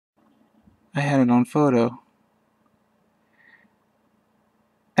I had it on photo.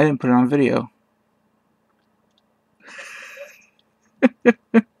 I didn't put it on video.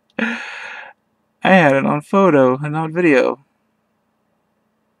 I had it on photo and not video.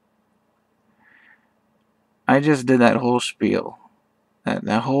 I just did that whole spiel.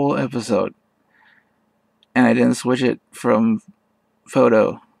 That whole episode. And I didn't switch it from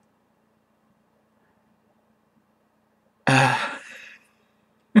photo.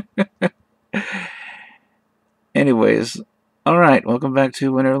 Anyways, alright, welcome back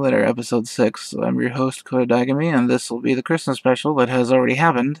to Winter Litter, Episode 6. I'm your host, Kodadagami, and this will be the Christmas special that has already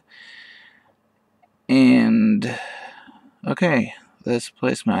happened. And, okay, this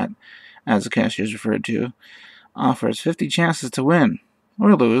placemat, as the cashier's referred to, offers 50 chances to win,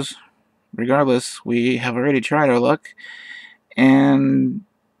 or lose. Regardless, we have already tried our luck, and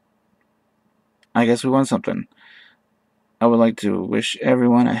I guess we won something. I would like to wish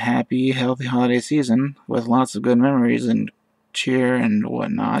everyone a happy, healthy holiday season with lots of good memories and cheer and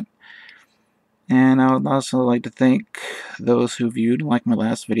whatnot. And I would also like to thank those who viewed, like my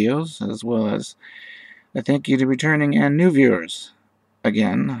last videos, as well as a thank you to returning and new viewers.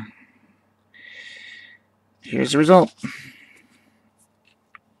 Again, here's the result.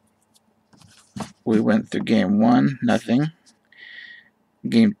 We went through game 1, nothing.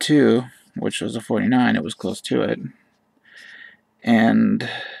 Game 2, which was a 49, it was close to it. And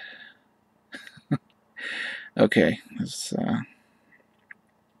okay, let's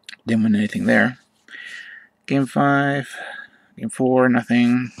didn't win anything there. Game 5, game 4,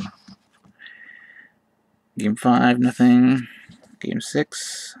 nothing. Game 5, nothing. Game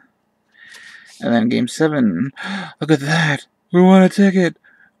 6, and then game 7. Look at that! We won a ticket!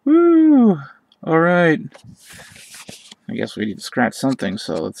 Woo! Alright. I guess we need to scratch something,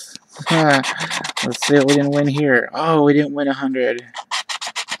 so let's see what we didn't win here. Oh, we didn't win 100.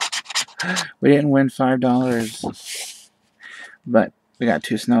 We didn't win $5. But we got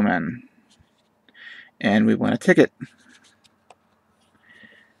 2 snowmen. And we won a ticket.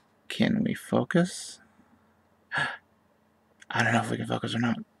 Can we focus? I don't know if we can focus or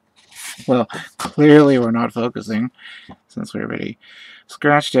not. Well, clearly we're not focusing, since we already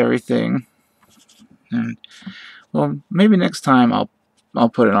scratched everything. And well, maybe next time I'll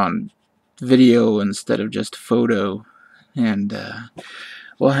put it on video instead of just photo, and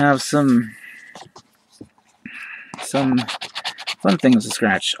we'll have some fun things to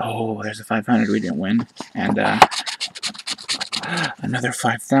scratch. Oh, there's a 500 we didn't win, and another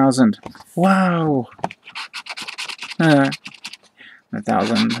 5,000. Wow.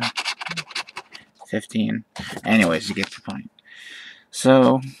 1,000. 15. Anyways, you get the point.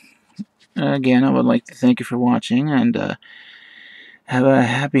 So again, I would like to thank you for watching, and have a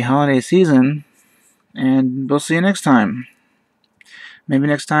happy holiday season, and we'll see you next time. Maybe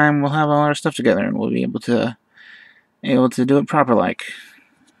next time we'll have all our stuff together and we'll be able to do it proper like.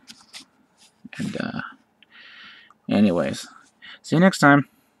 And anyways, see you next time.